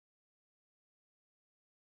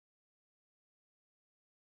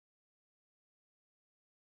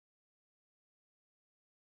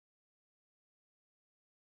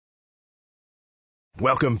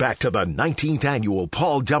Welcome back to the 19th Annual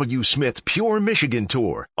Paul W. Smith Pure Michigan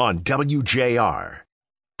Tour on WJR.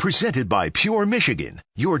 Presented by Pure Michigan,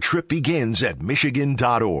 your trip begins at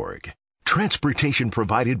Michigan.org. Transportation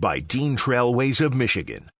provided by Dean Trailways of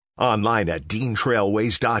Michigan. Online at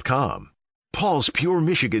DeanTrailways.com. Paul's Pure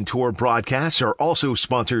Michigan Tour broadcasts are also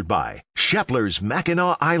sponsored by Shepler's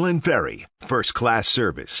Mackinac Island Ferry. First class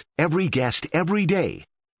service. Every guest, every day.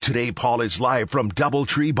 Today, Paul is live from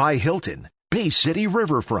Doubletree by Hilton, Bay City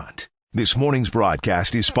Riverfront. This morning's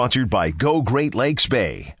broadcast is sponsored by Go Great Lakes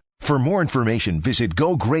Bay. For more information, visit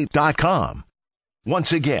gogreat.com.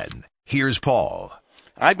 Once again, here's Paul.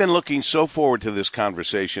 I've been looking so forward to this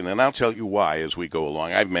conversation, and I'll tell you why as we go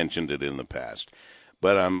along. I've mentioned it in the past.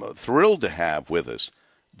 But I'm thrilled to have with us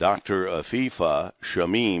Dr. Afifa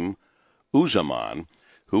Shamim Uzzaman,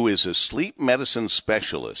 who is a sleep medicine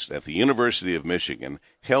specialist at the University of Michigan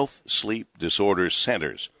Health Sleep Disorders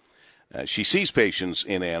Centers. She sees patients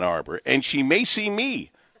in Ann Arbor, and she may see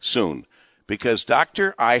me soon because,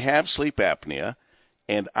 doctor, I have sleep apnea,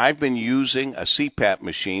 and I've been using a CPAP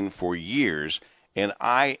machine for years, and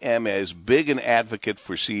I am as big an advocate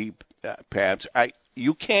for CPAPs.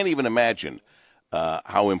 You can't even imagine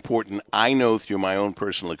how important, I know through my own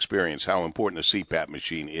personal experience, how important a CPAP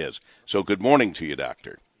machine is. So good morning to you,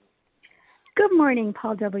 doctor. Good morning,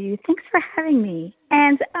 Paul W. Thanks for having me.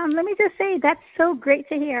 And let me just say, that's so great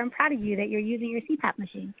to hear. I'm proud of you that you're using your CPAP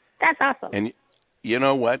machine. That's awesome. And you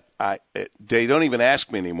know what? They don't even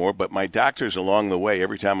ask me anymore, but my doctors along the way,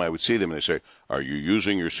 every time I would see them, they say, "Are you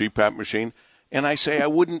using your CPAP machine?" And I say, I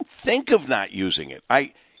wouldn't think of not using it.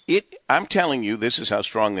 I'm telling you, this is how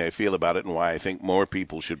strongly I feel about it and why I think more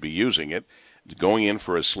people should be using it, going in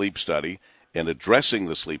for a sleep study and addressing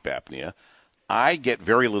the sleep apnea. I get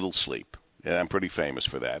very little sleep. And I'm pretty famous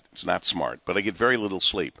for that. It's not smart, but I get very little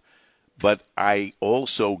sleep. But I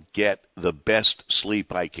also get the best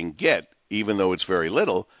sleep I can get, even though it's very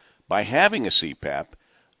little, by having a CPAP.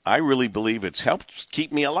 I really believe it's helped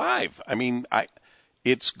keep me alive. I mean,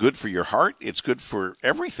 it's good for your heart. It's good for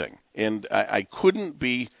everything. And I couldn't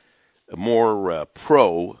be more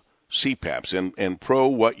pro CPAPs and pro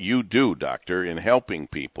what you do, doctor, in helping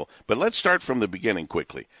people. But let's start from the beginning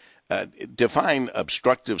quickly. Define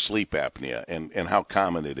obstructive sleep apnea and how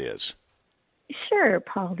common it is. Sure,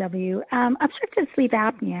 Paul W. Obstructive sleep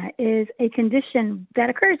apnea is a condition that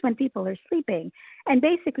occurs when people are sleeping. And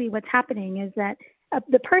basically what's happening is that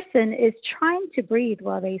the person is trying to breathe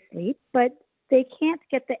while they sleep, but they can't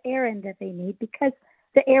get the air in that they need because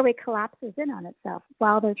the airway collapses in on itself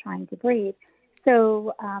while they're trying to breathe.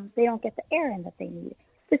 So they don't get the air in that they need.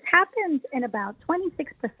 This happens in about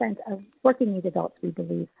 26% of working age adults, we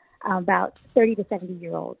believe, about 30 to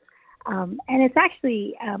 70-year-olds. And it's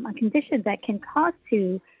actually a condition that can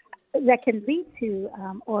lead to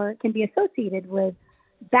or can be associated with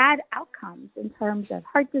bad outcomes in terms of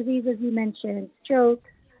heart disease, as you mentioned, strokes,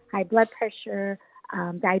 high blood pressure,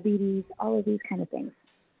 diabetes, all of these kind of things.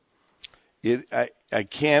 I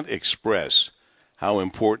can't express how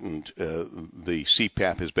important the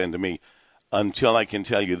CPAP has been to me until I can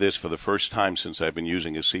tell you this for the first time since I've been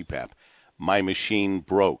using a CPAP. My machine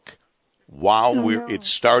broke while it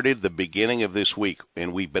started the beginning of this week,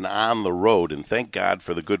 and we've been on the road, and thank God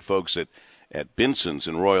for the good folks at Binson's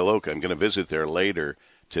in Royal Oak. I'm going to visit there later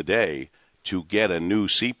today to get a new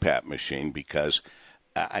CPAP machine because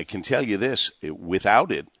I can tell you this,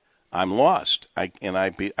 without it, I'm lost. I've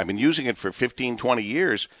been using it for 15, 20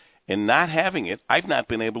 years, and not having it, I've not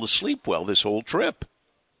been able to sleep well this whole trip.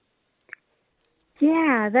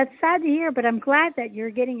 Yeah, that's sad to hear, but I'm glad that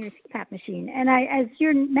you're getting your CPAP machine. And as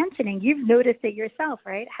you're mentioning, you've noticed it yourself,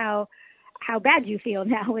 right? How bad you feel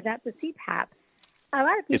now without the CPAP. A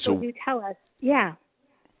lot of people do tell us, yeah.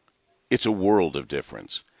 It's a world of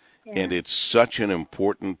difference. Yeah. And it's such an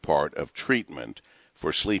important part of treatment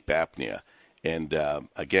for sleep apnea. And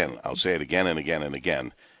again, I'll say it again and again and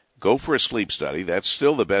again. Go for a sleep study. That's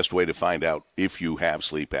still the best way to find out if you have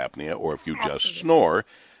sleep apnea or if you just snore.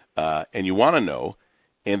 And you want to know,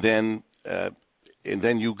 and then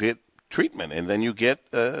you get treatment, and then you get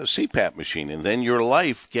a CPAP machine, and then your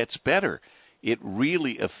life gets better. It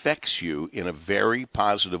really affects you in a very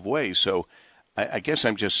positive way. So I guess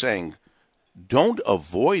I'm just saying, don't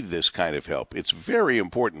avoid this kind of help. It's very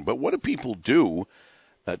important. But what do people do,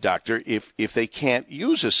 doctor, if they can't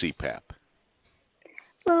use a CPAP?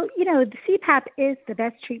 Well, the CPAP is the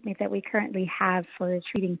best treatment that we currently have for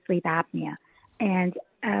treating sleep apnea. And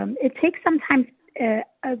it takes sometimes a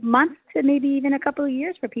month to maybe even a couple of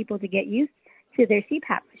years for people to get used to their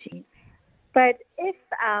CPAP machine. But if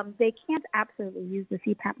they can't absolutely use the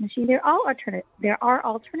CPAP machine, there are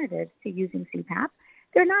alternatives to using CPAP.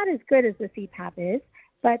 They're not as good as the CPAP is,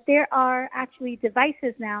 but there are actually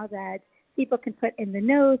devices now that people can put in the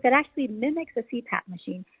nose that actually mimics a CPAP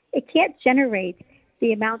machine. It can't generate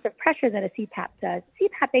the amount of pressure that a CPAP does.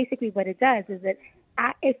 CPAP, basically what it does is it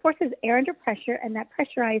forces air under pressure, and that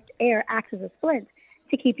pressurized air acts as a splint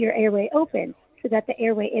to keep your airway open so that the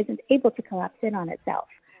airway isn't able to collapse in on itself.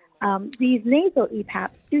 These nasal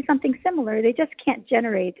EPAPs do something similar. They just can't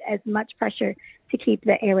generate as much pressure to keep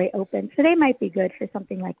the airway open. So they might be good for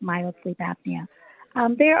something like mild sleep apnea.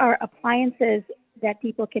 There are appliances that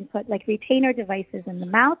people can put, like retainer devices in the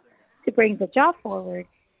mouth to bring the jaw forward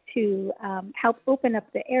to help open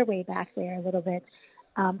up the airway back there a little bit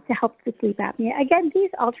to help the sleep apnea. Again,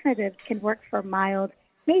 these alternatives can work for mild,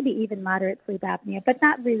 maybe even moderate sleep apnea, but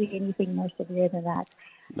not really anything more severe than that.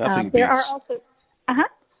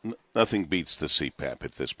 Nothing beats the CPAP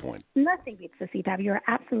at this point. Nothing beats the CPAP. You are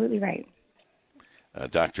absolutely right.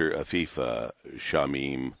 Dr. Afifa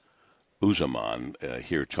Shamim Uzzaman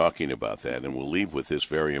here talking about that, and we'll leave with this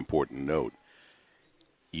very important note.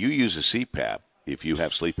 You use a CPAP if you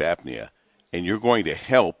have sleep apnea, and you're going to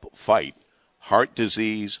help fight heart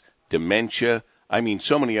disease, dementia,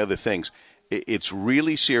 so many other things. It's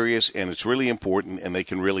really serious, and it's really important, and they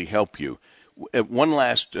can really help you. One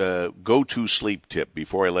last go-to sleep tip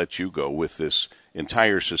before I let you go with this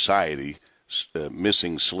entire society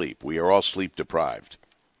missing sleep. We are all sleep deprived.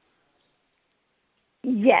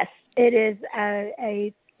 Yes, it is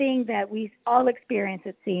a thing that we all experience,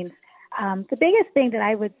 it seems. The biggest thing that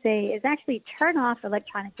I would say is actually turn off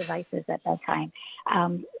electronic devices at bedtime,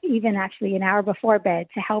 even actually an hour before bed,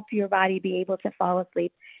 to help your body be able to fall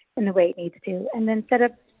asleep in the way it needs to. And then set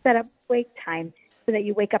up wake time so that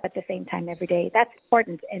you wake up at the same time every day. That's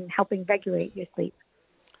important in helping regulate your sleep.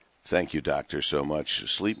 Thank you, Doctor, so much.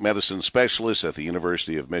 Sleep medicine specialist at the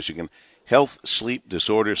University of Michigan Health Sleep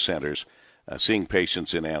Disorder Centers, seeing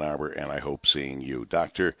patients in Ann Arbor, and I hope seeing you.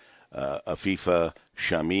 Dr. Afifa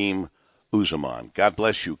Shamim Uzzaman, God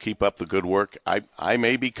bless you. Keep up the good work. I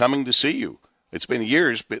may be coming to see you. It's been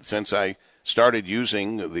years since I started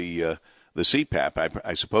using the CPAP.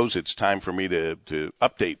 I suppose it's time for me to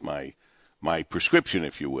update my prescription,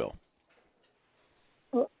 if you will.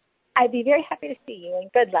 Well, I'd be very happy to see you,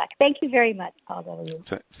 and good luck. Thank you very much, Paul W.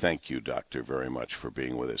 Thank you, Doctor, very much for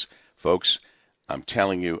being with us. Folks, I'm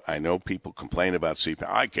telling you, I know people complain about CPAP.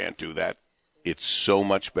 I can't do that. It's so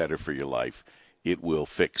much better for your life. It will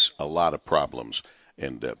fix a lot of problems,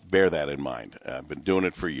 and bear that in mind. I've been doing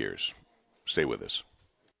it for years. Stay with us.